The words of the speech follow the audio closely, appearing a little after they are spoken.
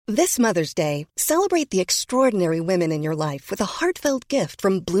This Mother's Day, celebrate the extraordinary women in your life with a heartfelt gift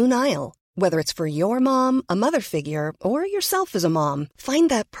from Blue Nile. Whether it's for your mom, a mother figure, or yourself as a mom, find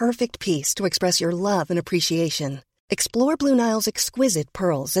that perfect piece to express your love and appreciation. Explore Blue Nile's exquisite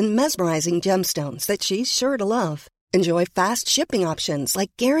pearls and mesmerizing gemstones that she's sure to love. Enjoy fast shipping options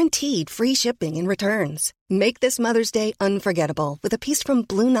like guaranteed free shipping and returns. Make this Mother's Day unforgettable with a piece from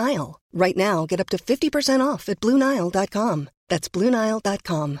Blue Nile. Right now, get up to 50% off at BlueNile.com. That's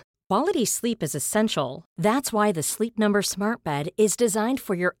BlueNile.com. Quality sleep is essential. That's why the Sleep Number Smart Bed is designed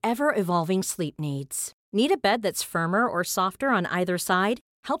for your ever-evolving sleep needs. Need a bed that's firmer or softer on either side?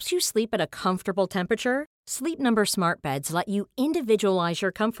 Helps you sleep at a comfortable temperature? Sleep Number Smart Beds let you individualize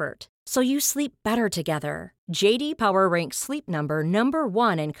your comfort, so you sleep better together. J.D. Power ranks Sleep Number number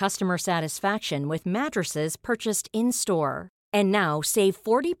 1 in customer satisfaction with mattresses purchased in-store. And now, save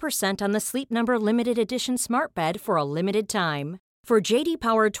 40% on the Sleep Number Limited Edition Smart Bed for a limited time. For J.D.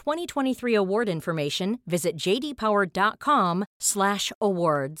 Power 2023 award information, visit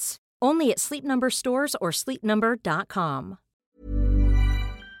jdpower.com/awards. Only at Sleep Number stores or sleepnumber.com.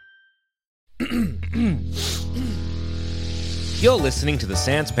 You're listening to the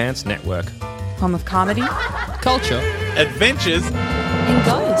Sans Pants Network. Home of comedy, Culture. Adventures. and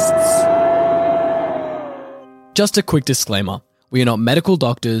ghosts. Just a quick disclaimer. We are not medical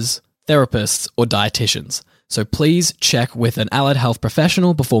doctors, therapists, or dietitians, so please check with an allied health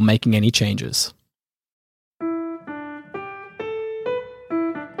professional before making any changes.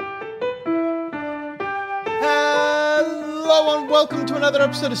 Hello and welcome to another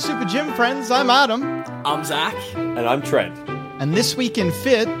episode of Super Gym Friends. I'm Adam. I'm Zach. And I'm Trent. And this week in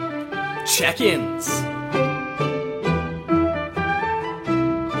Fit, Check-ins.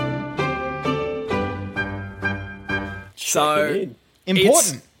 So,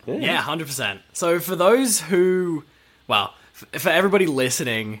 important. yeah, 100%. So for those who, well, for everybody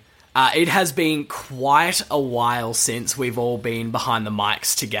listening, it has been quite a while since we've all been behind the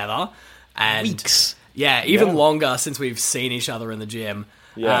mics together. And Weeks. yeah, even longer since we've seen each other in the gym.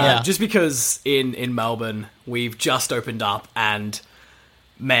 Yeah. Just because in Melbourne, we've just opened up and,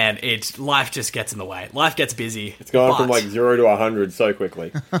 man, life just gets in the way. Life gets busy. It's gone from like 0 to 100 so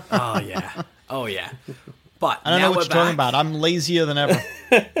quickly. Oh, yeah. Oh, yeah. But I don't now know what we're you're talking back. about. I'm lazier than ever.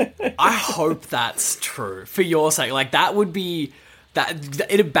 I hope that's true for your sake. Like that would be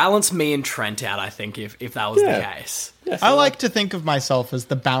it'd balance me and Trent out. I think if that was the case. Yes, I like to think of myself as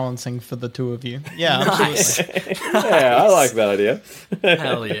the balancing for the two of you. Yeah, Nice. Yeah, I like that idea.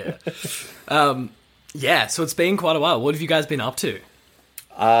 Hell yeah. Yeah. So it's been quite a while. What have you guys been up to?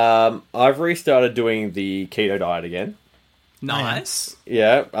 I've restarted doing the keto diet again. Nice.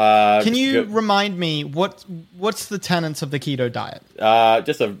 Yeah. Can you remind me what's the tenets of the keto diet?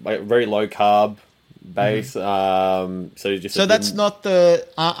 Just a very low carb base. So that's not the.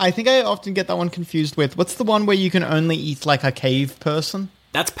 I think I often get that one confused with what's the one where you can only eat like a cave person?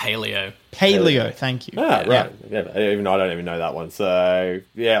 That's paleo. Paleo. Thank you. Ah, right. Yeah. I don't even know that one. So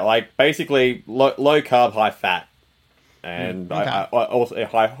yeah, like basically low carb, high fat, and Okay. I also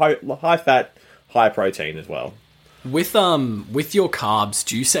high fat, high protein as well. With your carbs,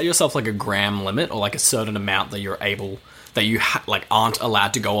 do you set yourself like a gram limit or like a certain amount that you're able that you aren't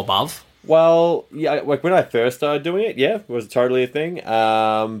allowed to go above? Well, yeah, like when I first started doing it, yeah, it was totally a thing.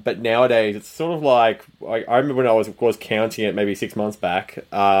 But nowadays, it's sort of like I remember when I was, of course, counting it maybe 6 months back.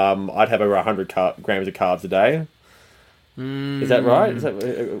 I'd have over 100 grams of carbs a day. Is that right? Is that,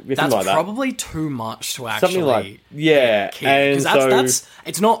 That's like probably too much to actually something like and because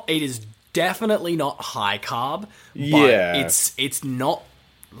it is definitely not high carb, but it's not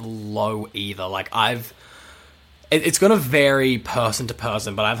low either. Like it's going to vary person to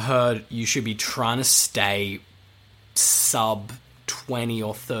person, but I've heard you should be trying to stay sub 20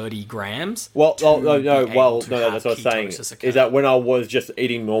 or 30 grams. no, that's what I was saying. Is that when I was just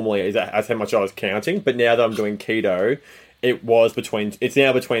eating normally, that's how much I was counting. But now that I'm doing keto, it's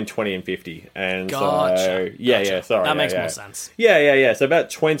now between 20 and 50. And Gotcha. Sorry. That makes more sense. Yeah. So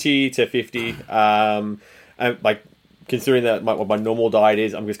about 20 to 50. And like, considering that what my normal diet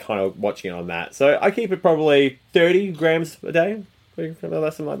is, I'm just kind of watching it on that. So I keep it probably 30 grams a day,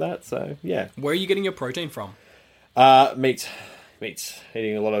 something like that. So yeah. Where are you getting your protein from? Meat.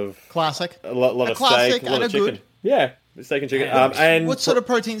 Eating a lot of Classic. a lot of classic steak, a lot and of a chicken. good. Yeah, steak and chicken. Yeah. And What sort of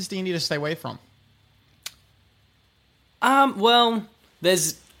proteins do you need to stay away from? Well,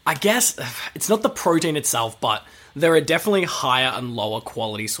 I guess it's not the protein itself, but there are definitely higher and lower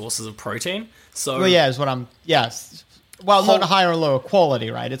quality sources of protein. So Well, yeah, is what I'm. Yes. Well, not higher or lower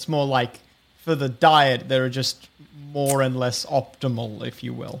quality, right? It's more like for the diet, there are just more and less optimal, if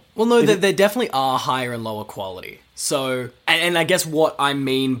you will. Well, no, there definitely are higher and lower quality. So, and I guess what I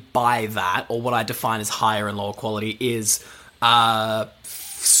mean by that, or what I define as higher and lower quality, is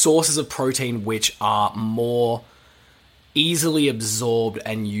sources of protein which are more easily absorbed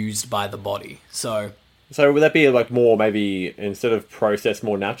and used by the body. So would that be like more, maybe instead of processed,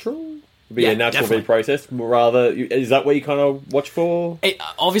 more natural? Be a natural be processed rather? Is that what you kind of watch for?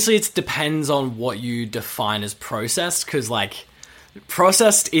 Obviously, it depends on what you define as processed, because like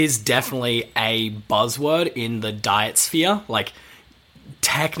processed is definitely a buzzword in the diet sphere. Like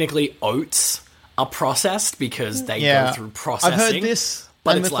technically, oats are processed because they go through processing. I've heard this,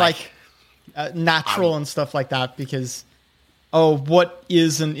 but and it's with natural and stuff like that, because what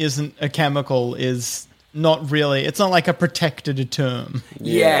is and isn't a chemical is not really. It's not like a protected term.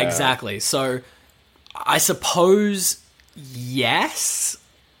 Yeah, exactly. So I suppose yes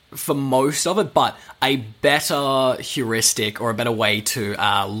for most of it, but a better heuristic or a better way to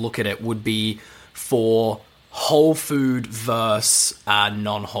look at it would be for whole food versus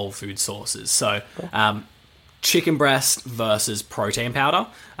non-whole food sources. So chicken breast versus protein powder.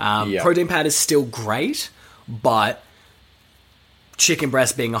 Protein powder is still great, but chicken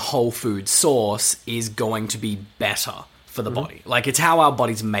breast being a whole food source is going to be better for the body. Like, it's how our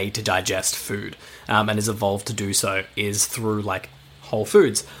body's made to digest food, and is evolved to do so is through like whole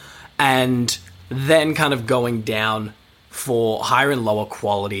foods. And then kind of going down for higher and lower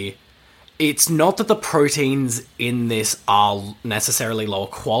quality, it's not that the proteins in this are necessarily lower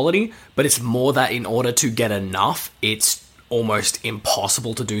quality, but it's more that in order to get enough, it's almost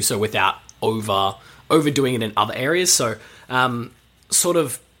impossible to do so without overdoing it in other areas. So sort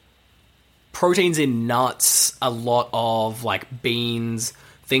of proteins in nuts, a lot of like beans,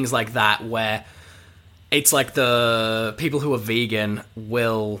 things like that, where it's like the people who are vegan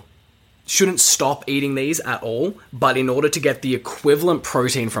shouldn't stop eating these at all, but in order to get the equivalent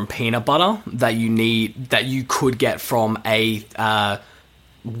protein from peanut butter that you could get from a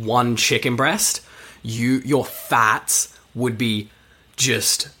one chicken breast, your fats would be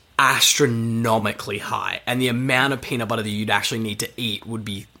just astronomically high, and the amount of peanut butter that you'd actually need to eat would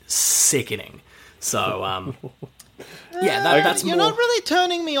be sickening. So that's you're more... not really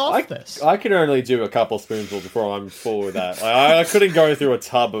turning me off this. I can only do a couple spoonfuls before I'm full with that. Like, I couldn't go through a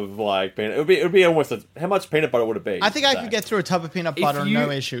tub of like peanut. It would be almost how much peanut butter would it be? I think I could get through a tub of peanut butter,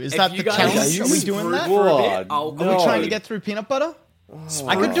 no issue. Is that the guys challenge? Are we doing that? Are we trying to get through peanut butter?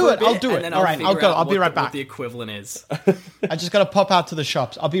 I could do it. I'll do it. All right, I'll go. I'll be right back. What the equivalent is. I just got to pop out to the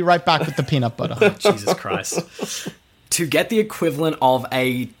shops. I'll be right back with the peanut butter. Oh, Jesus Christ. To get the equivalent of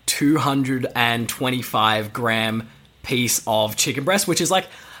a 225 gram piece of chicken breast, which is like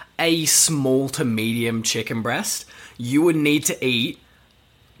a small to medium chicken breast, you would need to eat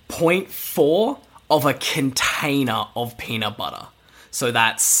 0.4 of a container of peanut butter. So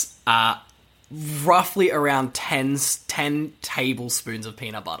that's roughly around 10 tablespoons of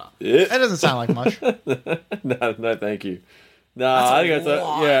peanut butter. That doesn't sound like much. No, thank you. No, I think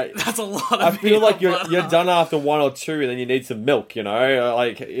that's a lot. Of I feel like you're done after one or two, and then you need some milk. You know,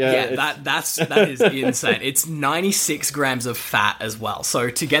 that is insane. It's 96 grams of fat as well. So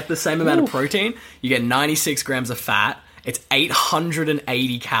to get the same amount of protein, you get 96 grams of fat. It's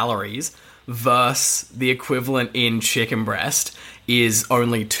 880 calories versus the equivalent in chicken breast is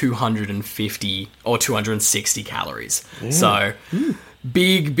only 250 or 260 calories. So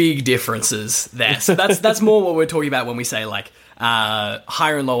big differences there. So that's more what we're talking about when we say like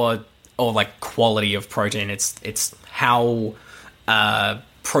higher and lower, or like quality of protein. It's how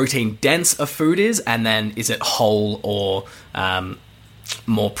protein dense a food is, and then is it whole or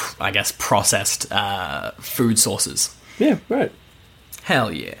more, I guess, processed food sources. Yeah, right.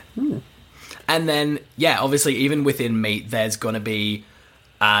 Hell yeah. And then, obviously, even within meat, there's going to be,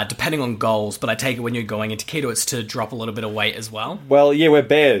 depending on goals, but I take it when you're going into keto, it's to drop a little bit of weight as well. Well, yeah, we're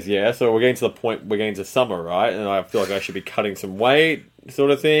bears, so we're getting to the point, we're getting to summer, right? And I feel like I should be cutting some weight,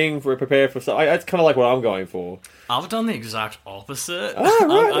 sort of thing, for prepare for summer. That's kind of like what I'm going for. I've done the exact opposite. Oh,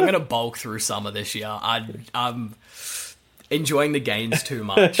 right. I'm going to bulk through summer this year. I'm enjoying the gains too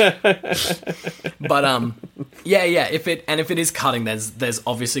much. But if it is cutting, there's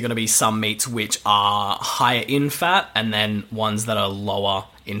obviously going to be some meats which are higher in fat, and then ones that are lower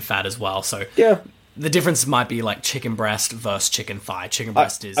in fat as well. So the difference might be like chicken breast versus chicken thigh. Chicken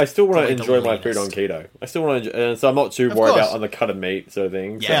breast is. I still want to enjoy my food on keto. I still want to, so I'm not too worried about on the cut of meat sort of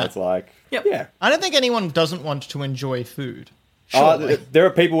thing. Yeah. So it's like, I don't think anyone doesn't want to enjoy food. There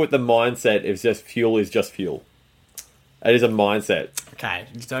are people with the mindset if just fuel is just fuel. It is a mindset. Okay,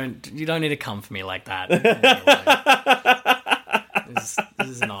 you don't need to come for me like that. This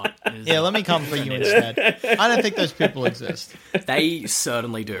is not. Let me come for you instead. I don't think those people exist. They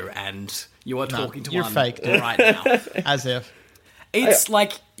certainly do, and You are talking to you're one faked. right now. As if. It's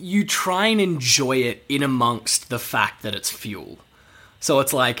like you try and enjoy it in amongst the fact that it's fuel. So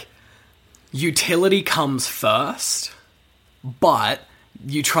it's like utility comes first, but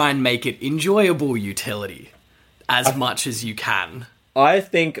you try and make it enjoyable utility as much as you can. I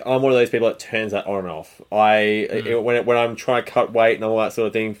think I'm one of those people that turns that on and off. When I'm trying to cut weight and all that sort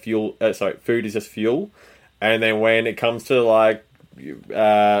of thing, food is just fuel. And then when it comes to like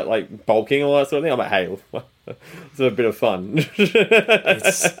bulking and all that sort of thing, I'm like, hey, it's a bit of fun.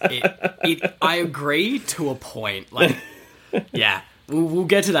 I agree to a point. Like, yeah, we'll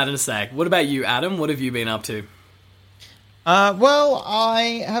get to that in a sec. What about you, Adam? What have you been up to? Well,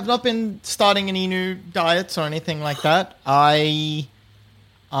 I have not been starting any new diets or anything like that. What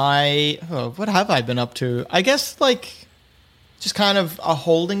have I been up to? I guess, like, just kind of a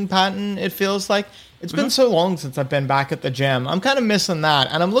holding pattern, it feels like. It's been so long since I've been back at the gym. I'm kind of missing that,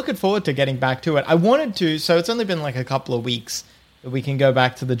 and I'm looking forward to getting back to it. I wanted to, so it's only been like a couple of weeks that we can go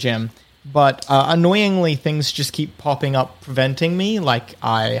back to the gym. But annoyingly, things just keep popping up, preventing me. Like,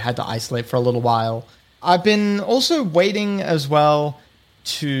 I had to isolate for a little while. I've been also waiting as well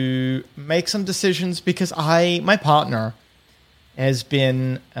to make some decisions because my partner has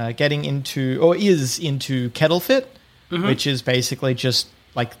been getting into, or is into Kettle Fit, which is basically just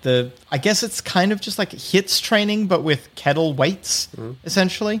like I guess it's kind of just like HIIT training, but with kettle weights,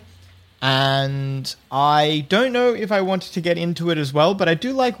 essentially. And I don't know if I wanted to get into it as well, but I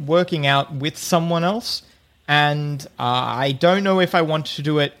do like working out with someone else. And I don't know if I want to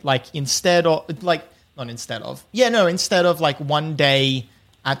do it like instead of like instead of like one day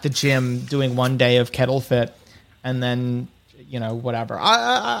at the gym doing one day of Kettle Fit and then whatever.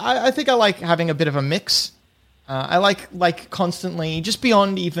 I think I like having a bit of a mix. I like constantly just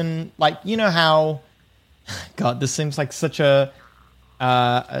beyond even like how God, this seems like such a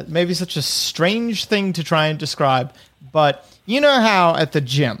maybe such a strange thing to try and describe, but how at the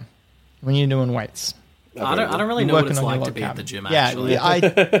gym when you're doing weights. I don't really know what it's like to be at the gym, actually. Sorry,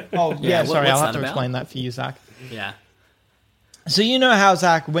 I'll have to explain that for you, Zach. Yeah. So how,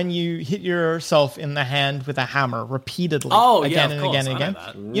 Zach, when you hit yourself in the hand with a hammer repeatedly again and again and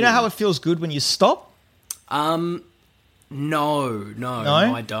again, you know how it feels good when you stop? No,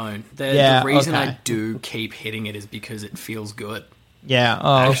 I don't. The reason I do keep hitting it is because it feels good. Yeah,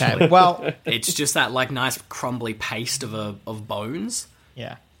 oh, okay. Well, it's just that like nice crumbly paste of bones.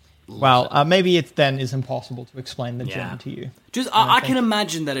 Yeah. Well, maybe it then is impossible to explain the gym to you. Just, I can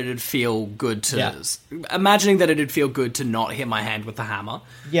imagine that it'd feel good to... Imagining that it'd feel good to not hit my hand with the hammer.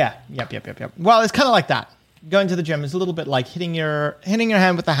 Yeah, yep. Well, it's kind of like that. Going to the gym is a little bit like hitting your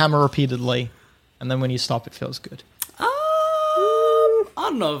hand with the hammer repeatedly, and then when you stop, it feels good. I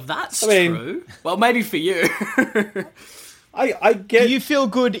don't know if that's true. Well, maybe for you. I get... Do you feel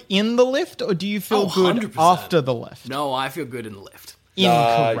good in the lift, or do you feel good 100%. After the lift? No, I feel good in the lift.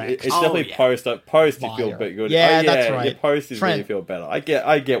 Incorrect. It's definitely post. Post, you feel good. Yeah, that's right. Your post is where you feel better. I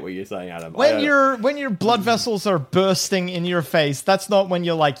get what you're saying, Adam. When your blood vessels are bursting in your face, that's not when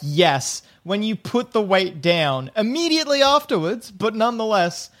you're like, yes. When you put the weight down immediately afterwards, but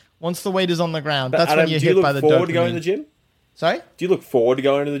nonetheless, once the weight is on the ground, that's Adam, when you're hit by the dopamine. Do you look forward to going to the gym? Sorry? Do you look forward to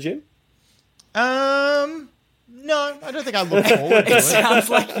going to the gym? No, I don't think I look forward to it. It sounds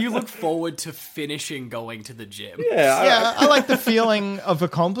like you look forward to finishing going to the gym. Yeah, I like the feeling of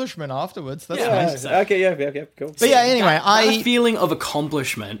accomplishment afterwards. That's nice. Okay, yeah, cool. But yeah, anyway, that feeling of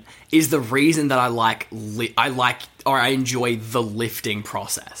accomplishment is the reason that I enjoy the lifting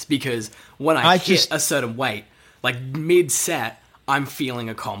process, because when I hit a certain weight, like mid-set, I'm feeling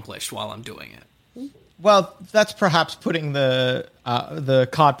accomplished while I'm doing it. Well, that's perhaps putting the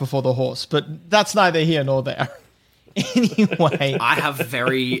cart before the horse, but that's neither here nor there. Anyway, I have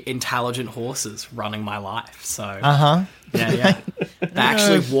very intelligent horses running my life, so yeah. They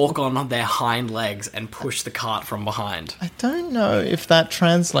actually walk on their hind legs and push the cart from behind. I don't know if that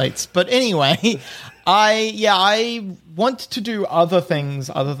translates, but anyway, I want to do other things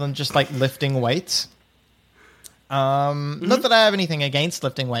other than just like lifting weights. Not that I have anything against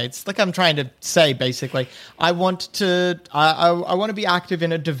lifting weights. Like I'm trying to say, basically, I want to be active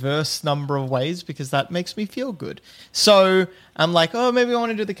in a diverse number of ways because that makes me feel good. So I'm like, maybe I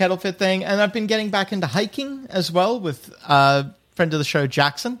want to do the Kettle Fit thing. And I've been getting back into hiking as well with friend of the show,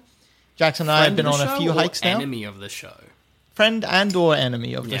 Jackson. Jackson and I have been on a few hikes now. Enemy of the show. Friend and or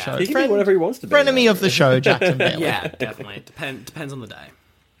enemy of the show. He can be whatever he wants to be. Frenemy of the show, Jackson Bailey. Yeah, definitely. Depends on the day.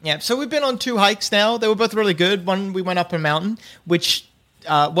 Yeah, so we've been on 2 hikes now. They were both really good. One, we went up a mountain, which,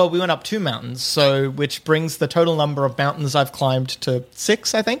 we went up 2 mountains, which brings the total number of mountains I've climbed to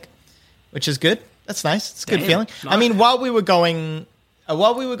 6, I think, which is good. That's nice. It's a good feeling. Nice. I mean, while we were going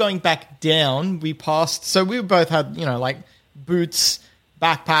while we were going back down, we passed. So we both had, like boots,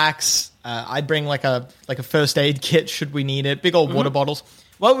 backpacks. I'd bring like a first aid kit should we need it. Big old water bottles.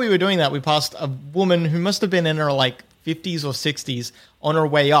 While we were doing that, we passed a woman who must have been in her like 50s or 60s on her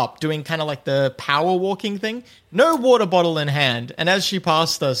way up, doing kind of like the power walking thing. No water bottle in hand. And as she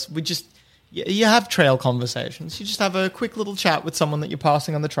passed us, we just, you have trail conversations. You just have a quick little chat with someone that you're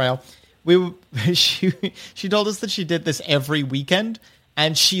passing on the trail. She told us that she did this every weekend,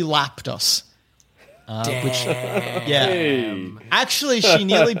 and she lapped us. Actually, she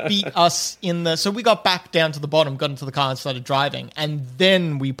nearly beat us so we got back down to the bottom, got into the car and started driving, and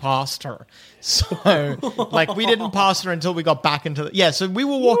then we passed her. So, like, we didn't pass her until we got back into so we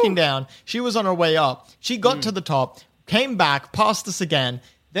were walking down, she was on her way up, she got to the top, came back, passed us again,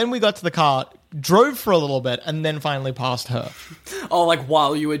 then we got to the car, drove for a little bit, and then finally passed her. Oh, like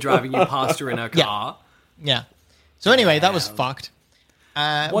while you were driving, you passed her in her car? Yeah. So anyway, that was fucked.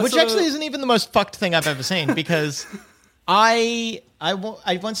 Which actually isn't even the most fucked thing I've ever seen, because I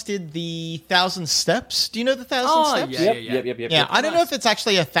once did the 1,000 steps. Do you know the 1,000 steps? Yep. I don't know if it's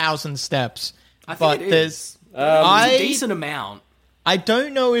actually 1,000 steps. I think it is. It's a decent amount. I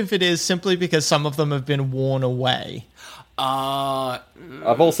don't know if it is simply because some of them have been worn away.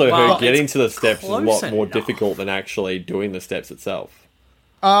 I've also heard getting to the steps is a lot more difficult than actually doing the steps itself.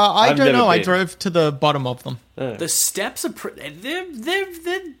 I don't know. I drove to the bottom of them. The steps are they're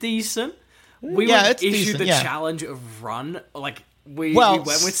decent. We were issued the challenge of run. Like we went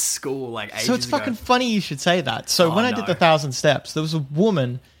with school like ages ago. So it's fucking funny you should say that. So when I did the 1,000 steps, there was a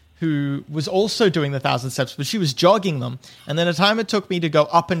woman who was also doing the 1,000 steps, but she was jogging them. And then the time it took me to go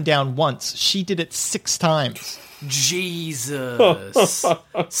up and down once, she did it 6 times. Jesus.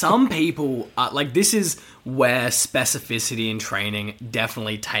 Some people like, this is where specificity in training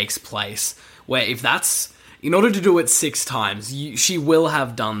definitely takes place, where if that's in order to do it 6 times, she will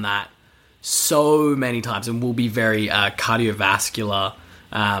have done that so many times and will be very cardiovascular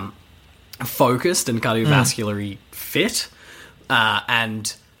focused and cardiovascularly fit,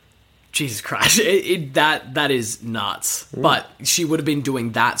 and Jesus Christ, that is nuts. But she would have been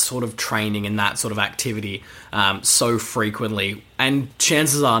doing that sort of training and that sort of activity so frequently, and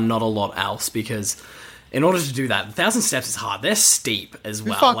chances are not a lot else, because in order to do that, 1,000 steps is hard. They're steep as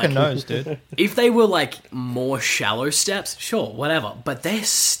well. Who fucking knows, dude? If they were like more shallow steps, sure, whatever. But they're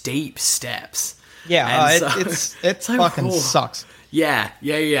steep steps. Yeah, it fucking sucks. Yeah.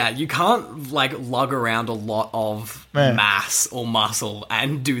 You can't like lug around a lot of mass or muscle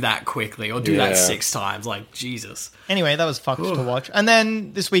and do that quickly, or do that 6 times. Like, Jesus. Anyway, that was fucked to watch. And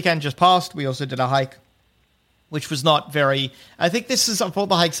then this weekend just passed, we also did a hike, which was not very... I think this is, of all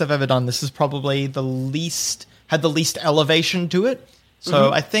the hikes I've ever done, this is probably had the least elevation to it.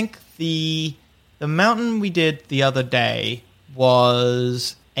 So I think the mountain we did the other day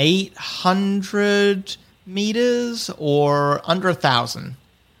was 800 meters or under 1,000.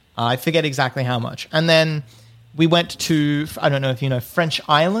 I forget exactly how much. And then we went to, I don't know if you know, French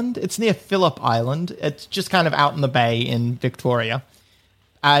Island. It's near Phillip Island. It's just kind of out in the bay in Victoria.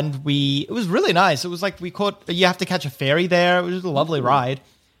 And it was really nice. It was like you have to catch a ferry there. It was a lovely ride.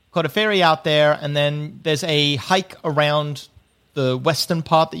 Caught a ferry out there, and then there's a hike around the western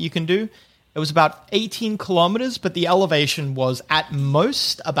part that you can do. It was about 18 kilometers, but the elevation was at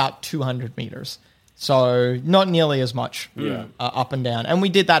most about 200 meters. So not nearly as much up and down. And we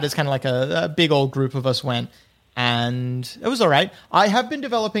did that as kind of like a big old group of us went. And it was all right. I have been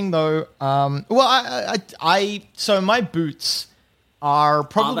developing, though. So my boots are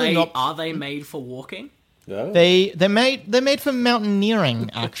probably not... Are they made for walking? No. They're made for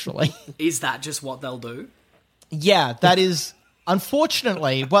mountaineering, actually. Is that just what they'll do? Yeah, that is...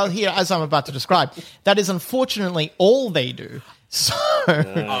 Unfortunately, well, here, as I'm about to describe, that is unfortunately all they do. So,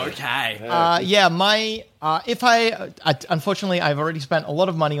 okay. Unfortunately, I've already spent a lot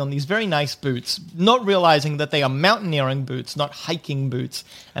of money on these very nice boots, not realizing that they are mountaineering boots, not hiking boots.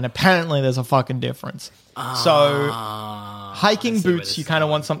 And apparently there's a fucking difference. So, hiking boots, you kind of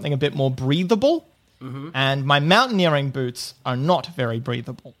want something a bit more breathable. Mm-hmm. And my mountaineering boots are not very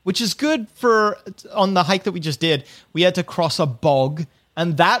breathable, which is good on the hike that we just did. We had to cross a bog,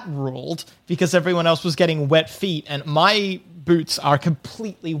 and that ruled because everyone else was getting wet feet, and my boots are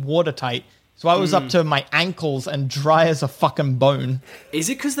completely watertight. So I was up to my ankles and dry as a fucking bone. Is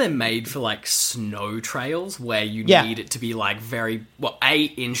it because they're made for like snow trails where you need it to be like very,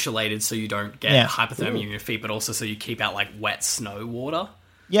 insulated so you don't get hypothermia in your feet, but also so you keep out like wet snow water?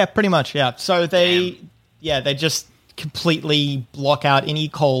 Yeah, pretty much, yeah. So they just completely block out any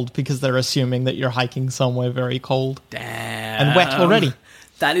cold because they're assuming that you're hiking somewhere very cold. Damn. And wet already.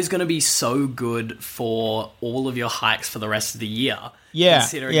 that is going to be so good for all of your hikes for the rest of the year. Yeah,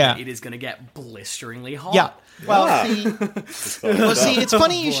 considering that it is going to get blisteringly hot. Yeah. Well, see, it's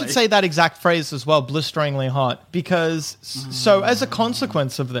funny you should say that exact phrase as well, blisteringly hot, because so as a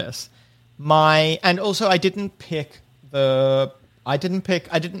consequence of this, and also I didn't realize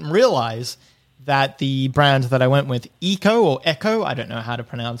that the brand that I went with, Echo, I don't know how to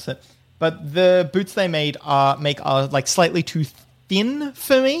pronounce it, but the boots they make are like slightly too thin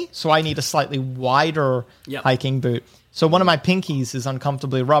for me, so I need a slightly wider hiking boot. So one of my pinkies is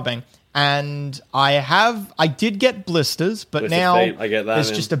uncomfortably rubbing. And I did get blisters, but now I get that, there's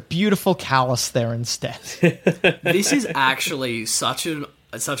just a beautiful callus there instead. This is actually such a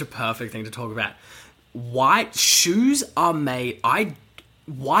perfect thing to talk about. Why shoes are made?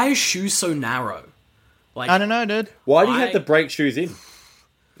 Why are shoes so narrow? Like, I don't know, dude. Why do you have to break shoes in?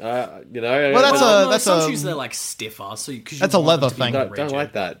 Well, that's some shoes they're like stiffer, so that's a leather thing. Don't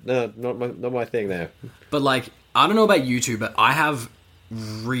like that. No, not my thing there. But like, I don't know about you two, but I have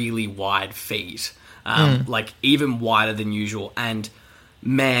really wide feet, like even wider than usual. And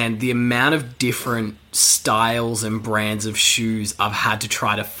man, the amount of different styles and brands of shoes I've had to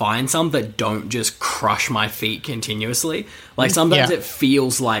try to find some that don't just crush my feet continuously. Like sometimes it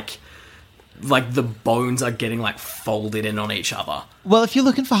feels like the bones are getting like folded in on each other. Well, if you're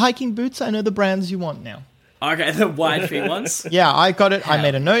looking for hiking boots, I know the brands you want now. Okay, the wide feet ones. Yeah, I got it. I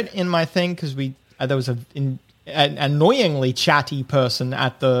made a note in my thing because there was an annoyingly chatty person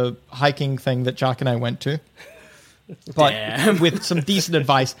at the hiking thing that Jack and I went to, but with some decent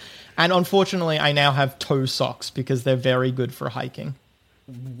advice. And unfortunately, I now have toe socks because they're very good for hiking.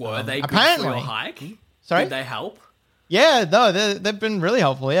 Were they apparently good for a hike? Sorry, did they help? Yeah, no, they've been really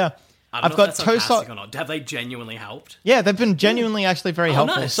helpful. Yeah, I've got toe socks. Have they genuinely helped? Yeah, they've been genuinely actually very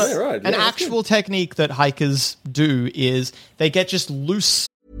helpful. Nice. So, an actual technique that hikers do is they get just loose.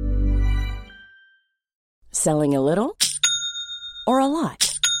 Selling a little or a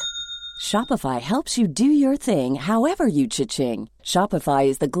lot? Shopify helps you do your thing however you cha-ching. Shopify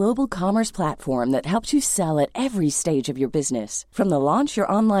is the global commerce platform that helps you sell at every stage of your business. From the launch your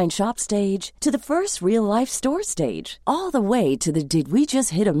online shop stage to the first real-life store stage, all the way to the did we just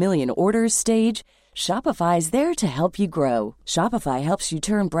hit a million orders stage. Shopify's there to help you grow. Shopify helps you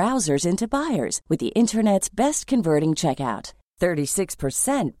turn browsers into buyers with the internet's best converting checkout.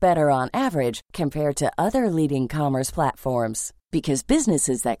 36% better on average compared to other leading commerce platforms. Because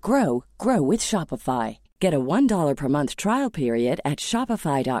businesses that grow, grow with Shopify. Get a $1 per month trial period at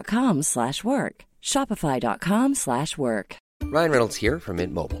shopify.com/work. Shopify.com/work. Ryan Reynolds here from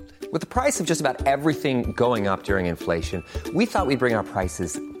Mint Mobile. With the price of just about everything going up during inflation, we thought we'd bring our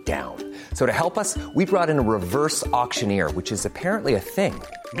prices down. So to help us, we brought in a reverse auctioneer, which is apparently a thing.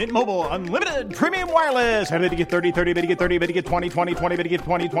 Mint Mobile Unlimited Premium Wireless. How to get 30, 30, bit to get 30, bit to get 20, 20, 20, bit to get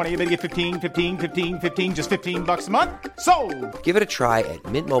 20, 20, bit to get 15, 15, 15, 15, just $15 a month? Sold! Give it a try at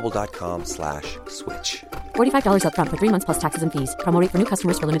mintmobile.com/switch. $45 up front for 3 months plus taxes and fees. Promo rate for new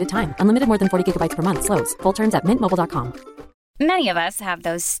customers for limited time. Unlimited more than 40 gigabytes per month. Slows full terms at mintmobile.com. Many of us have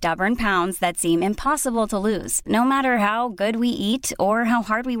those stubborn pounds that seem impossible to lose, no matter how good we eat or how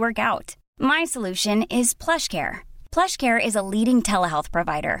hard we work out. My solution is PlushCare. PlushCare is a leading telehealth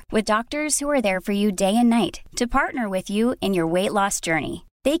provider with doctors who are there for you day and night to partner with you in your weight loss journey.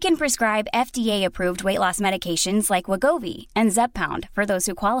 They can prescribe FDA-approved weight loss medications like Wegovy and Zepbound for those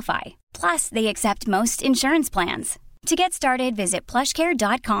who qualify. Plus, they accept most insurance plans. To get started, visit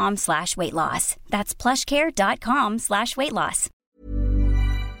plushcare.com/weightloss. That's plushcare.com/weightloss.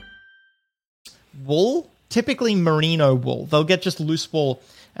 Wool, typically merino wool. They'll get just loose wool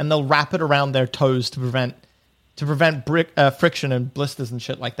and they'll wrap it around their toes to prevent friction and blisters and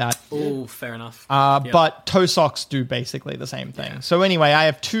shit like that. Oh, fair enough. But toe socks do basically the same thing. Yeah. So anyway, I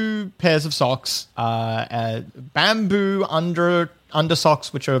have 2 pairs of socks, bamboo under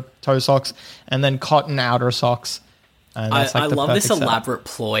socks, which are toe socks, and then cotton outer socks. And that's I love this elaborate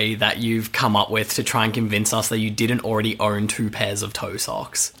ploy that you've come up with to try and convince us that you didn't already own 2 pairs of toe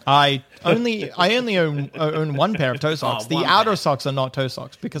socks. I only own 1 pair of toe socks. The outer socks are not toe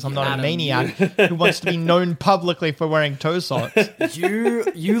socks because I'm not a maniac who wants to be known publicly for wearing toe socks.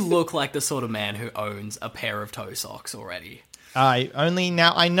 You look like the sort of man who owns a pair of toe socks already.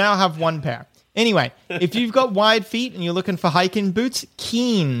 I now have 1 pair. Anyway, if you've got wide feet and you're looking for hiking boots,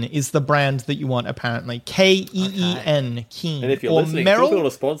 Keen is the brand that you want, apparently. Keen. Keen. And if you're or listening, Merrill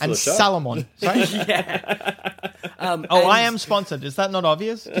to sponsor and the show. Salomon. Sorry? I am sponsored. Is that not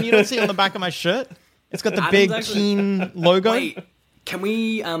obvious? Can you not see on the back of my shirt? It's got the big Keen logo. Wait, can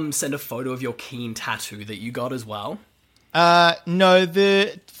we send a photo of your Keen tattoo that you got as well? No,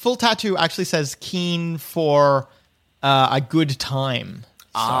 the full tattoo actually says Keen for a good time.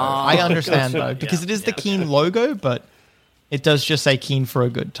 So I understand though, because it is the Keen logo, but it does just say Keen for a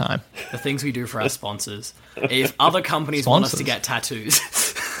good time. The things we do for our sponsors. If other companies want us to get tattoos.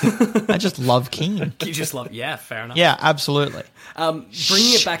 I just love Keen. You just love, yeah, fair enough. Yeah, absolutely. Bringing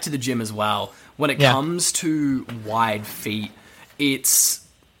it back to the gym as well, when it comes to wide feet, it's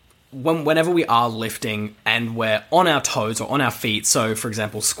whenever we are lifting and we're on our toes or on our feet, so for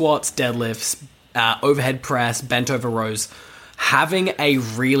example, squats, deadlifts, overhead press, bent over rows, having a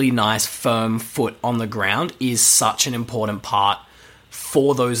really nice firm foot on the ground is such an important part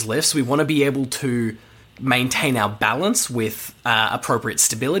for those lifts. We want to be able to maintain our balance with appropriate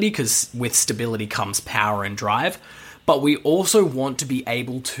stability, because with stability comes power and drive. But we also want to be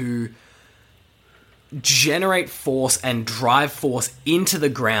able to generate force and drive force into the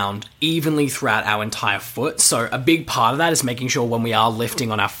ground evenly throughout our entire foot. So a big part of that is making sure when we are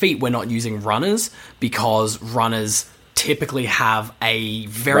lifting on our feet, we're not using runners, because runners typically have a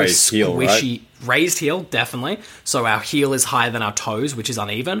very squishy raised heel, definitely. So our heel is higher than our toes, which is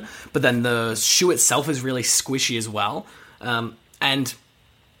uneven. But then the shoe itself is really squishy as well. And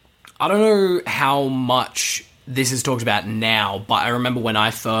I don't know how much this is talked about now, but I remember when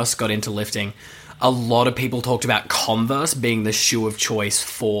I first got into lifting, a lot of people talked about Converse being the shoe of choice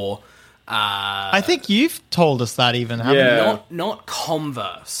for... I think you've told us that even, haven't you? Not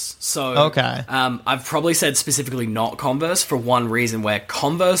Converse. So okay. I've probably said specifically not Converse for one reason, where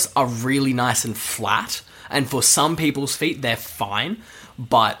Converse are really nice and flat, and for some people's feet, they're fine.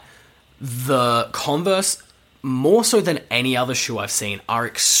 But the Converse, more so than any other shoe I've seen, are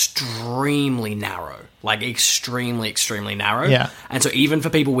extremely narrow. Like, extremely, extremely narrow. Yeah. And so even for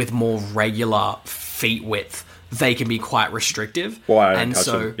people with more regular feet width, they can be quite restrictive. Why? And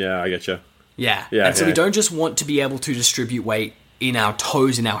so, yeah, I get you. Yeah. And so we don't just want to be able to distribute weight in our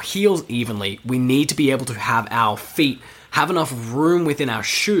toes and our heels evenly. We need to be able to have our feet have enough room within our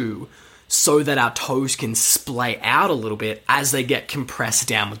shoe so that our toes can splay out a little bit as they get compressed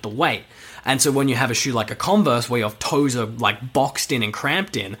down with the weight. And so when you have a shoe like a Converse where your toes are like boxed in and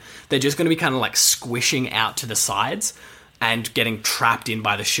cramped in, they're just going to be kind of like squishing out to the sides and getting trapped in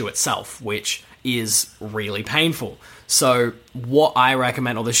by the shoe itself, which is really painful. So what I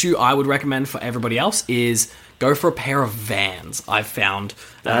recommend, or the shoe I would recommend for everybody else, is go for a pair of Vans. I've found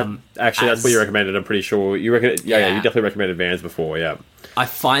actually that's what you recommended. I'm pretty sure you you definitely recommended Vans before. Yeah, I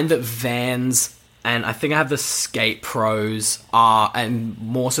find that Vans, and I think I have the Skate Pros, and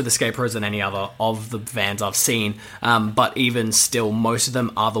more so the Skate Pros than any other of the Vans I've seen. But even still, most of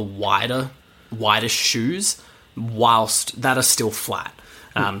them are the wider shoes, whilst that are still flat.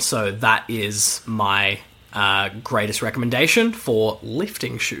 So that is my greatest recommendation for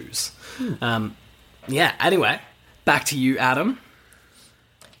lifting shoes. Anyway, back to you, Adam.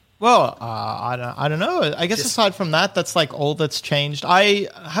 Well, I don't know. I guess aside from that, that's like all that's changed. I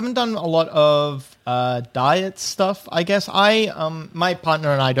haven't done a lot of diet stuff, I guess. My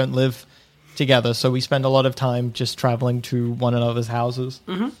partner and I don't live together, so we spend a lot of time just traveling to one another's houses.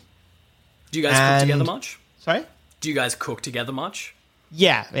 Mm-hmm. Do you guys cook together much? Sorry? Do you guys cook together much?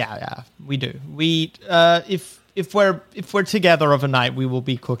 Yeah, we do. We if we're together of a night, we will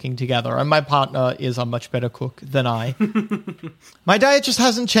be cooking together. And my partner is a much better cook than I. My diet just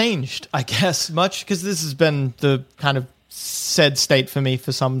hasn't changed, I guess, much, because this has been the kind of said state for me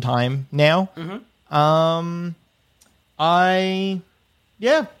for some time now. Mm-hmm.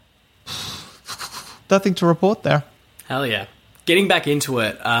 Nothing to report there. Hell yeah. Getting back into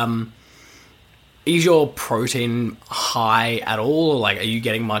it, is your protein high at all? Or like, are you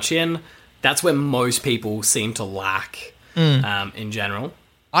getting much in? That's where most people seem to lack in general.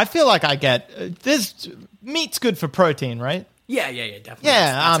 I feel like I get... meat's good for protein, right? Yeah, definitely.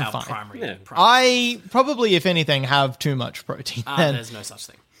 Yeah, that's I'm fine. Primary. I probably, if anything, have too much protein. There's no such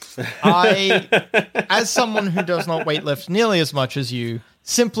thing. As someone who does not weightlift nearly as much as you,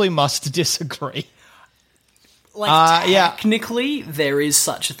 simply must disagree. Technically, there is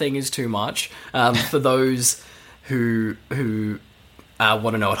such a thing as too much. For those who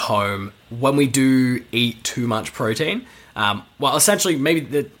want to know at home, when we do eat too much protein, essentially, let me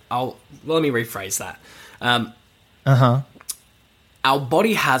rephrase that. Our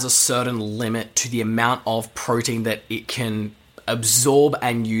body has a certain limit to the amount of protein that it can absorb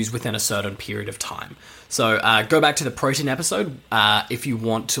and use within a certain period of time. So go back to the protein episode if you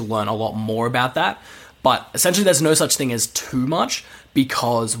want to learn a lot more about that. But essentially, there's no such thing as too much,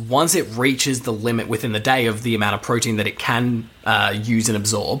 because once it reaches the limit within the day of the amount of protein that it can use and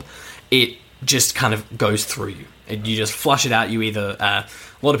absorb, it just kind of goes through you. You just flush it out. You either a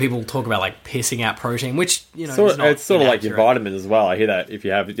lot of people talk about like pissing out protein, which it's sort of like your vitamins as well. I hear that if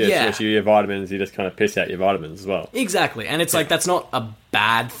you have your vitamins, you just kind of piss out your vitamins as well. Exactly, and it's like that's not a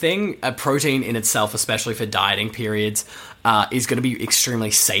bad thing. A protein in itself, especially for dieting periods, is going to be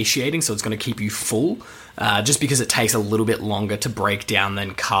extremely satiating, so it's going to keep you full. Just because it takes a little bit longer to break down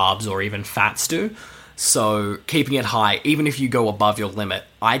than carbs or even fats do. So keeping it high, even if you go above your limit,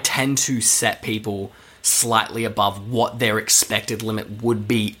 I tend to set people slightly above what their expected limit would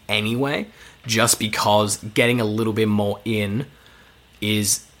be anyway, just because getting a little bit more in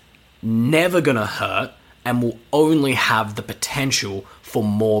is never going to hurt and will only have the potential for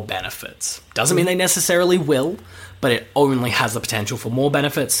more benefits. Doesn't mean they necessarily will, but it only has the potential for more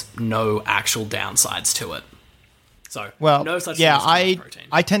benefits, no actual downsides to it. So, no such thing as protein.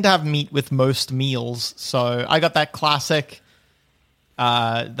 I tend to have meat with most meals, so I got that classic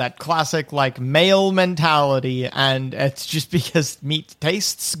like male mentality, and it's just because meat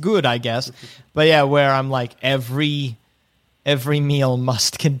tastes good, I guess. But yeah, where I'm like every meal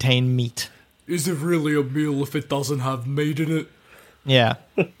must contain meat. Is it really a meal if it doesn't have meat in it? Yeah.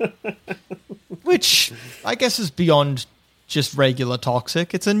 Which I guess is beyond just regular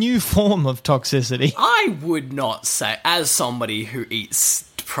toxic. It's a new form of toxicity. I would not say, as somebody who eats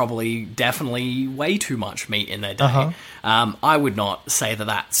definitely way too much meat in their day, I would not say that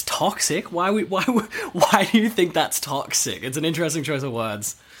that's toxic. Why do you think that's toxic? It's an interesting choice of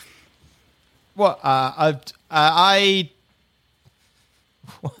words. Well, Oh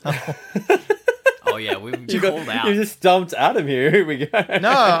yeah, we called out. You just dumped Adam here. Here we go.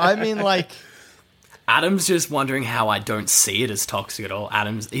 No, I mean like Adam's just wondering how I don't see it as toxic at all.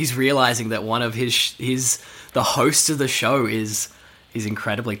 He's realizing that one of the host of the show is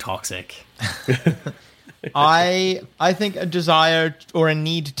incredibly toxic. I think a desire or a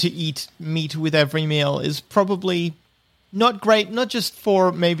need to eat meat with every meal is probably not great, not just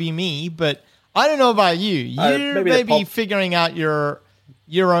for maybe me, but I don't know about you. You're maybe figuring out your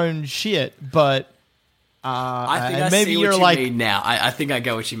own shit, but I think I maybe see you're what like you mean now. I think I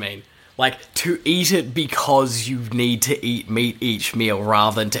get what you mean. Like, to eat it because you need to eat meat each meal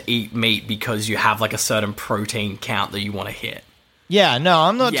rather than to eat meat because you have, like, a certain protein count that you want to hit. Yeah, no,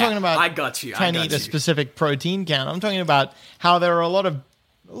 I'm not talking about I got you. trying to eat a specific protein count. I'm talking about how there are a lot of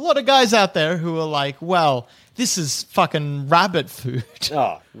guys out there who are like, well, this is fucking rabbit food.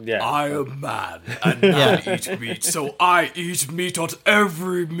 Oh, yeah. I am man and I eat meat, so I eat meat at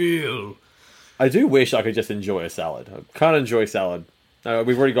every meal. I do wish I could just enjoy a salad. I can't enjoy salad.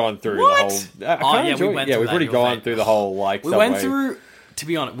 We've already gone through the whole... we've already gone through the whole, like, We went through... To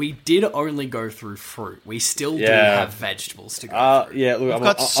be honest, we did only go through fruit. We still do have vegetables to go through. Yeah, look, We've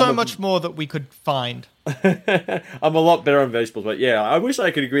got so much more that we could find. I'm a lot better on vegetables, but yeah, I wish I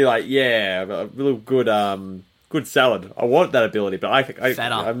could agree, like, a real good good salad. I want that ability, but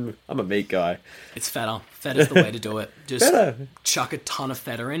I'm a meat guy. It's feta. Feta's the way to do it. Just chuck a ton of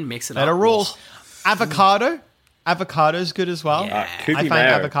feta in, mix it up. Feta rules. Avocado. Avocado's good as well. Yeah. I find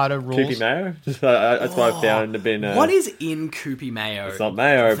avocado rules. Koopy mayo? That's what I found to be... what is in Koopy mayo? It's not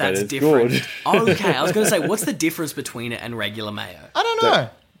mayo, but it's different. Good. Okay, I was going to say, what's the difference between it and regular mayo? I don't know.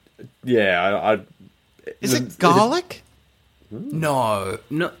 Is it garlic? No.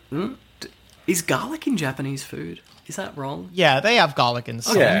 Is garlic in Japanese food? Is that wrong? Yeah, they have garlic in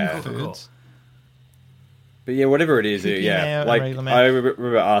some foods. But yeah, whatever it is, mayo, like I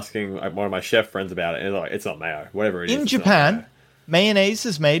remember asking one of my chef friends about it, and like, it's not mayo. Whatever it is. In Japan, mayonnaise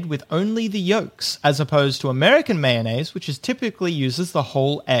is made with only the yolks, as opposed to American mayonnaise, which is typically uses the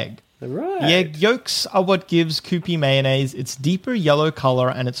whole egg. Right. The egg yolks are what gives Koopy mayonnaise its deeper yellow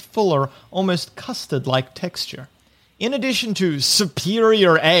color and its fuller, almost custard-like texture. In addition to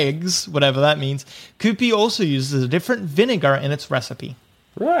superior eggs, whatever that means, Koopy also uses a different vinegar in its recipe.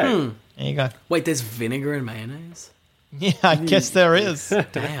 Right. There you go. Wait, there's vinegar in mayonnaise? Yeah, I guess there is.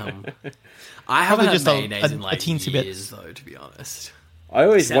 Damn. I haven't had mayonnaise in like years, though, to be honest. I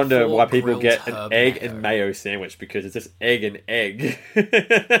always wonder why people get an egg and mayo sandwich, because it's just egg and egg.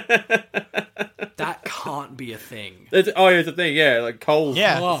 That can't be a thing. It's a thing, yeah. Like Coles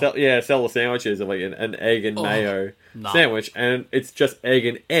sell the sandwiches of like an egg and mayo sandwich, and it's just egg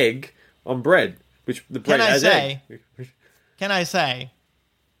and egg on bread, which the bread has egg. Can I say,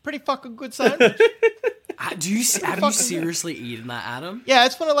 pretty fucking good sandwich. Have you seriously eaten that, Adam? Yeah,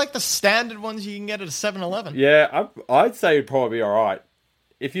 it's one of like the standard ones you can get at a 7-Eleven. Yeah, I'd say it'd probably be all right.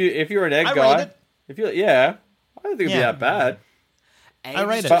 If you're an egg guy, I don't think it'd be that bad. I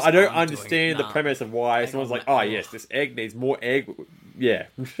rate it. But I don't understand the premise of why someone's like, oh yes, this egg needs more egg. Yeah.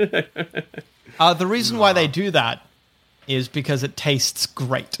 The reason why they do that is because it tastes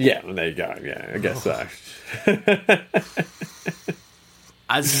great. Yeah, well, there you go. Yeah, I guess so.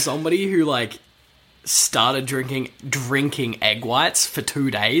 As somebody who like started drinking egg whites for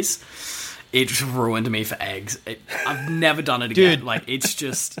 2 days, it just ruined me for eggs. I've never done it again. Dude. Like, it's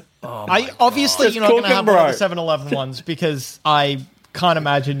just... Oh I my obviously God. you're not going to have one of the 7-Eleven ones because I can't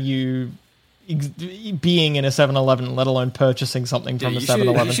imagine you being in a 7-Eleven, let alone purchasing something from a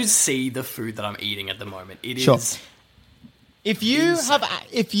 7-Eleven. You should see the food that I'm eating at the moment. It Sure. is... If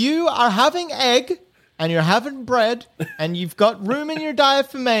you are having egg and you're having bread and you've got room in your diet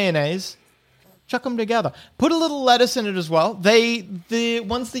for mayonnaise, chuck them together. Put a little lettuce in it as well. The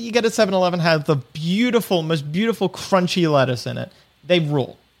ones that you get at 7-Eleven have the most beautiful crunchy lettuce in it. They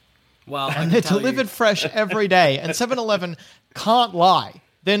rule. Well, and they're delivered fresh every day. And 7-Eleven can't lie.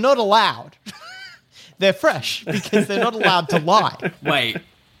 They're not allowed. They're fresh because they're not allowed to lie. Wait,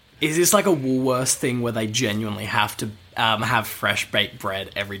 is this like a Woolworths thing where they genuinely have to have fresh baked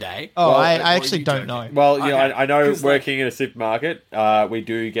bread every day? Oh, I actually don't know. Well, you know, Okay. I know 'Cause, working in a supermarket, we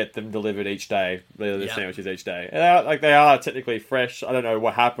do get them delivered each day, the Yeah. sandwiches each day. And they are technically fresh. I don't know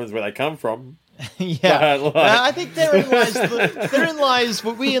what happens where they come from. Yeah, But, like- I think therein lies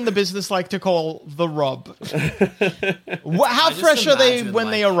what we in the business like to call the rub. How just fresh are they imagine, when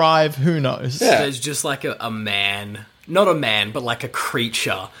they arrive? Who knows? There's just like a man, not a man, but like a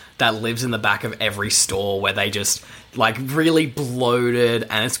creature that lives in the back of every store where they just like really bloated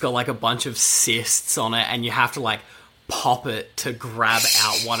and it's got like a bunch of cysts on it and you have to like pop it to grab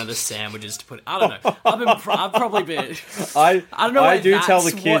out one of the sandwiches to put it. I don't know. I've probably been... I don't know I why do tell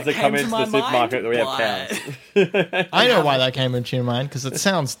the that's kids what that come came to into my the supermarket mind, that we have cows. I know why that came into your mind because it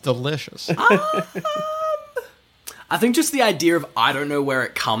sounds delicious. I think just the idea of I don't know where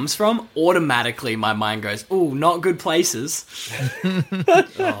it comes from, automatically my mind goes, ooh, not good places.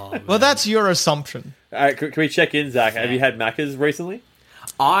 Well, that's your assumption. Can we check in, Zach? Have you had Macca's recently?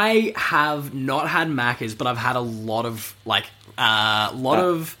 I have not had Macca's, but I've had a lot of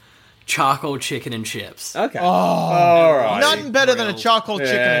of charcoal chicken and chips. Okay. All right. Nothing better than a charcoal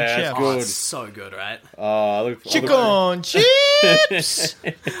chicken and chip. Oh, it's so good, right? Chicken chips.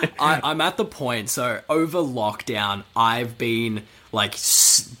 I'm at the point, so over lockdown, I've been like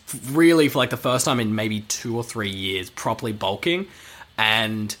really for like the first time in maybe 2 or 3 years properly bulking,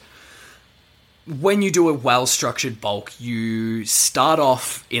 and when you do a well-structured bulk, you start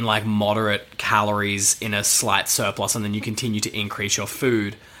off in like moderate calories in a slight surplus, and then you continue to increase your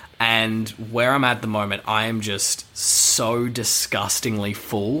food. And where I'm at the moment, I am just so disgustingly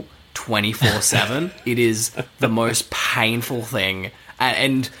full 24/7. It is the most painful thing.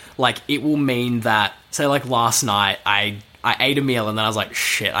 And like, it will mean that, say like last night, I ate a meal and then I was like,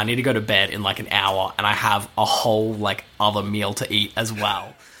 shit, I need to go to bed in like an hour, and I have a whole like other meal to eat as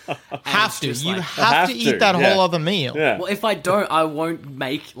well. You have to eat that whole other meal. Yeah. Well, if I don't, I won't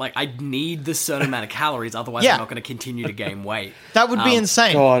make, like, I need the certain amount of calories, otherwise I'm not going to continue to gain weight. That would be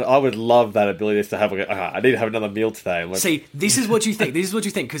insane. God, I would love that ability just to have like, I need to have another meal today. Like, See, this is what you think.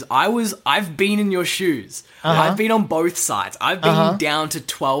 Because I've been in your shoes. I've been on both sides. I've been down to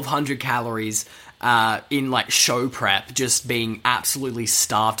 1,200 calories in like show prep, just being absolutely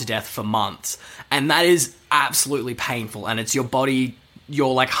starved to death for months. And that is absolutely painful. And it's your body,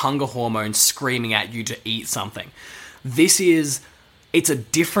 your like hunger hormones screaming at you to eat something. It's a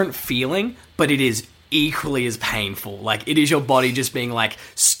different feeling, but it is equally as painful. Like, it is your body just being like,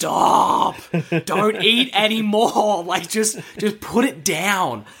 stop, don't eat anymore. Like, just put it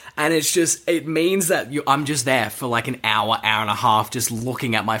down. And it means that I'm just there for like an hour and a half, just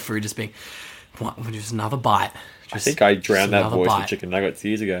looking at my food, just being, what, just another bite. I think I drowned that voice bite. in chicken nuggets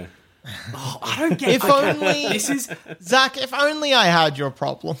years ago. Oh, I don't get. If only Zach. If only I had your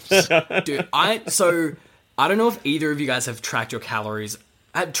problems, dude. I don't know if either of you guys have tracked your calories.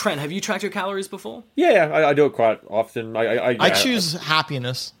 Trent, have you tracked your calories before? Yeah, I do it quite often. I choose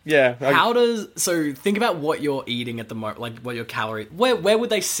happiness. Yeah. Think about what you're eating at the moment, like what your calorie. Where would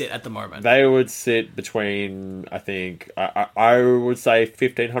they sit at the moment? They would sit between, I think, I would say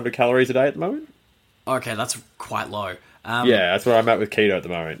 1,500 calories a day at the moment. Okay, that's quite low. Yeah, that's where I'm at with keto at the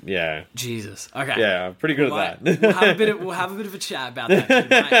moment. Yeah. Jesus. Okay. Yeah, I'm pretty good at that. We'll have a bit of a chat about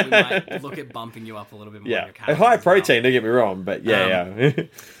that. We might look at bumping you up a little bit more. Yeah, on your calories high as protein. Don't get me wrong, but yeah.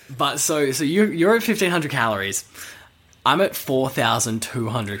 But so you're at 1,500 calories. I'm at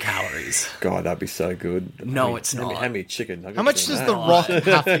 4,200 calories. God, that'd be so good. No, it's not. How many chicken nuggets? How much does The Rock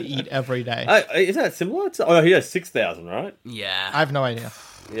have to eat every day? Is that similar? He has 6,000, right? Yeah. I have no idea.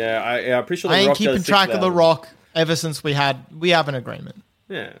 Yeah, I'm pretty sure The I ain't Rock keeping does track of The 6,000. Rock ever since we have an agreement.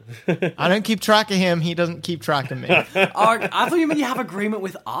 Yeah. I don't keep track of him. He doesn't keep track of me. I thought you meant you have agreement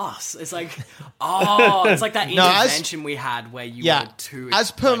with us. It's like, it's like that intervention we had where you were too.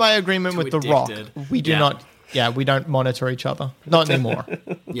 As per my agreement with addicted. The Rock, we do not. Yeah, we don't monitor each other. Not anymore.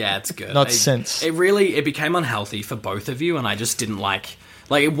 Yeah, it's good. Not since. It became unhealthy for both of you, and I just didn't like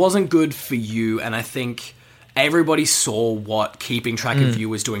it wasn't good for you, and I think everybody saw what keeping track of you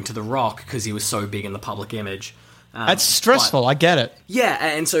was doing to The Rock because he was so big in the public image. That's stressful. I get it. Yeah,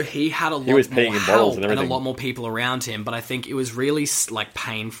 and so he had a lot more help and a lot more people around him, but I think it was really like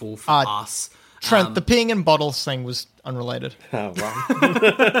painful for us. Trent, the peeing in bottles thing was unrelated. Oh, wow.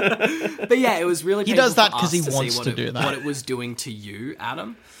 But yeah, it was really. He does that because he wants to do that. What it was doing to you,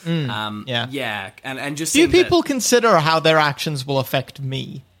 Adam. Yeah, and just do people consider how their actions will affect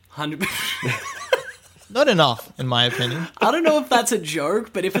me? 100%. Not enough, in my opinion. I don't know if that's a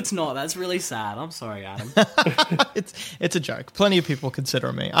joke, but if it's not, that's really sad. I'm sorry, Adam. It's a joke. Plenty of people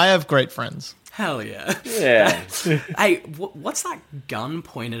consider me. I have great friends. Hell yeah. Yeah. Hey, what's that gun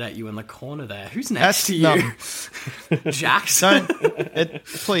pointed at you in the corner there? Who's next to you? Jackson?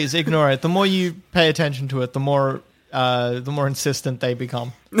 Please ignore it. The more you pay attention to it, the more insistent they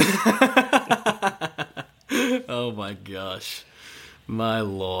become. Oh my gosh. My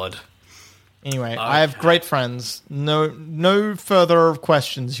lord. Anyway, okay. I have great friends. No further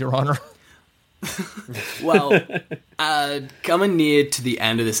questions, Your Honor. Well, coming near to the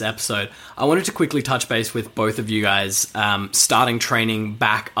end of this episode, I wanted to quickly touch base with both of you guys starting training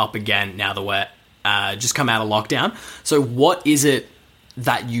back up again now that we're just come out of lockdown. So what is it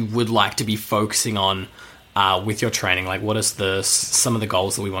that you would like to be focusing on with your training? Like, what is some of the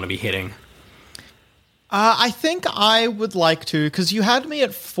goals that we want to be hitting? I think I would like to, because you had me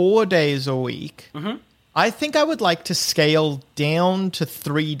at 4 days a week. Mm-hmm. I think I would like to scale down to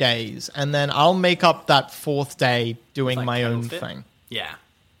 3 days, and then I'll make up that fourth day doing my own thing. Yeah.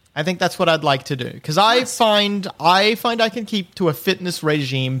 I think that's what I'd like to do, because I find I can keep to a fitness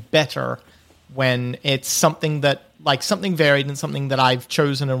regime better when it's something that, like, something varied and something that I've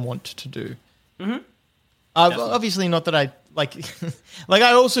chosen and want to do. Mm-hmm. Obviously not that I... Like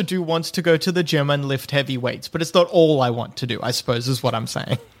I also do want to go to the gym and lift heavy weights, but it's not all I want to do, I suppose, is what I'm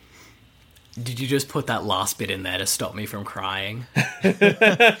saying. Did you just put that last bit in there to stop me from crying?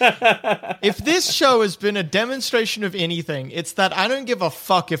 If this show has been a demonstration of anything, it's that I don't give a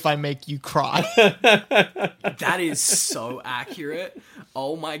fuck if I make you cry. That is so accurate.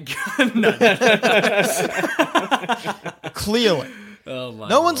 Oh my god. No. Clearly. Oh my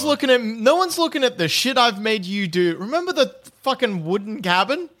no one's looking at the shit I've made you do. Remember the fucking wooden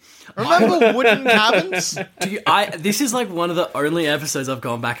cabin? Remember wooden cabins? This is like one of the only episodes I've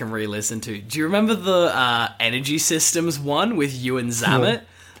gone back and re-listened to. Do you remember the Energy Systems one with you and Zamet?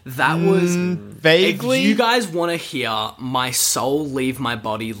 That was vaguely. If you guys want to hear my soul leave my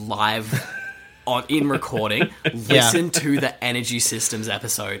body live in recording, listen to the Energy Systems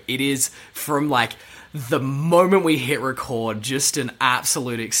episode. It is from like the moment we hit record, just an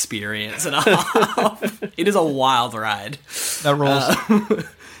absolute experience and a half. It is a wild ride. That rules.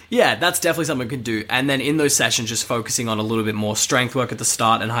 Yeah, that's definitely something we can do. And then in those sessions, just focusing on a little bit more strength work at the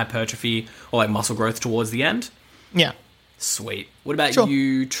start and hypertrophy or like muscle growth towards the end. Yeah. Sweet. What about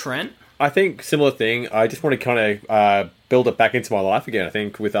you, Trent? I think similar thing. I just want to kind of build it back into my life again. I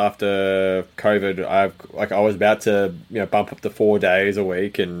think with after COVID, I was about to bump up to 4 days a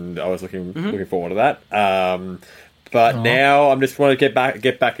week, and I was looking forward to that. But now I'm just want to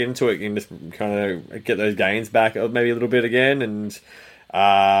get back into it and just kind of get those gains back maybe a little bit again, and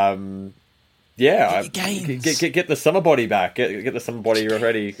get the summer body back. Get the summer body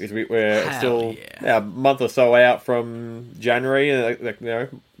ready, because we're still a month or so out from January.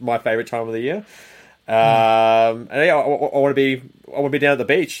 My favorite time of the year. And I want to be down at the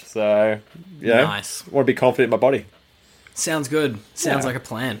beach. So nice. I want to be confident in my body. Sounds good. Sounds like a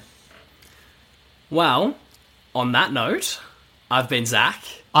plan. Well, on that note, I've been Zach.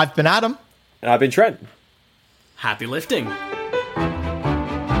 I've been Adam. And I've been Trent. Happy lifting.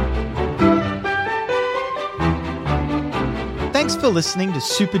 Thanks for listening to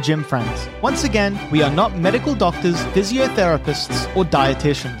Super Gym Friends. Once again, we are not medical doctors, physiotherapists, or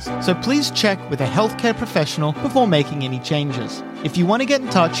dietitians, so please check with a healthcare professional before making any changes. If you want to get in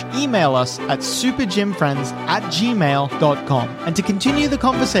touch, email us at supergymfriends@gmail.com. And to continue the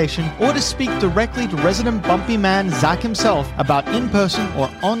conversation or to speak directly to resident bumpy man Zach himself about in-person or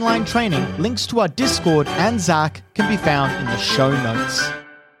online training, links to our Discord and Zach can be found in the show notes.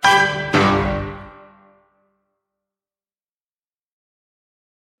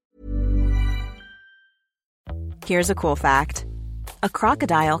 Here's a cool fact. A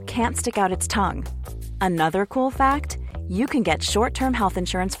crocodile can't stick out its tongue. Another cool fact, you can get short-term health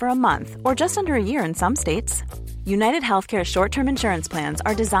insurance for a month or just under a year in some states. United Healthcare short-term insurance plans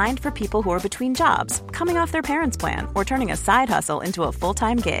are designed for people who are between jobs, coming off their parents' plan, or turning a side hustle into a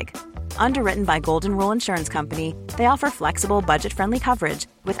full-time gig. Underwritten by Golden Rule Insurance Company, they offer flexible, budget-friendly coverage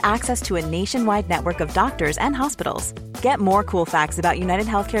with access to a nationwide network of doctors and hospitals. Get more cool facts about United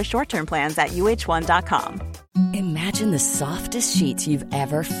Healthcare short-term plans at uh1.com. Imagine the softest sheets you've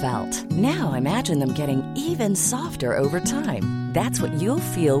ever felt. Now imagine them getting even softer over time. That's what you'll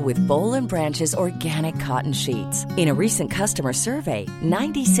feel with Boll & Branch's organic cotton sheets. In a recent customer survey,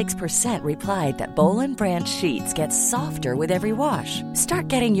 96% replied that Boll & Branch sheets get softer with every wash. Start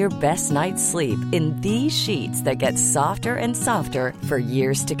getting your best night's sleep in these sheets that get softer and softer for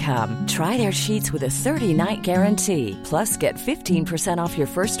years to come. Try their sheets with a 30-night guarantee. Plus, get 15% off your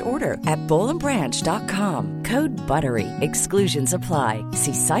first order at bollandbranch.com. Code BUTTERY. Exclusions apply.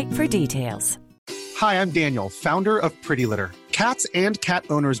 See site for details. Hi, I'm Daniel, founder of Pretty Litter. Cats and cat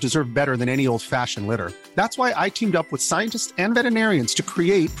owners deserve better than any old-fashioned litter. That's why I teamed up with scientists and veterinarians to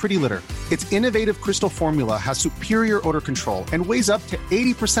create Pretty Litter. Its innovative crystal formula has superior odor control and weighs up to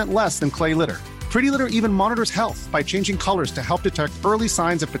 80% less than clay litter. Pretty Litter even monitors health by changing colors to help detect early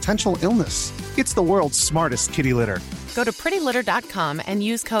signs of potential illness. It's the world's smartest kitty litter. Go to prettylitter.com and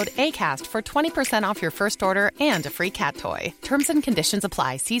use code ACAST for 20% off your first order and a free cat toy. Terms and conditions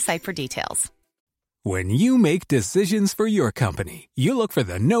apply. See site for details. When you make decisions for your company, you look for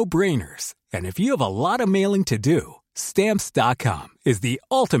the no-brainers. And if you have a lot of mailing to do, Stamps.com is the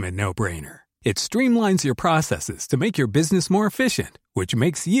ultimate no-brainer. It streamlines your processes to make your business more efficient, which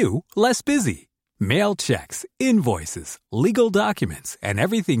makes you less busy. Mail checks, invoices, legal documents, and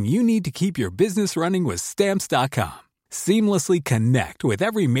everything you need to keep your business running with Stamps.com. Seamlessly connect with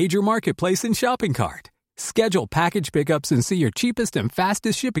every major marketplace and shopping cart. Schedule package pickups and see your cheapest and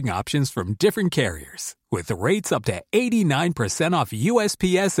fastest shipping options from different carriers. With rates up to 89% off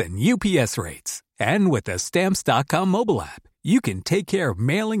USPS and UPS rates. And with the Stamps.com mobile app, you can take care of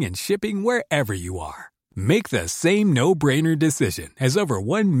mailing and shipping wherever you are. Make the same no-brainer decision as over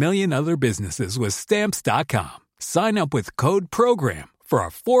 1 million other businesses with Stamps.com. Sign up with code PROGRAM for a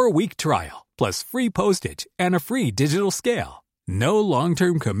 4-week trial, plus free postage and a free digital scale. No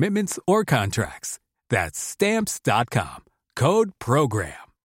long-term commitments or contracts. That's Stamps.com. Code PROGRAM.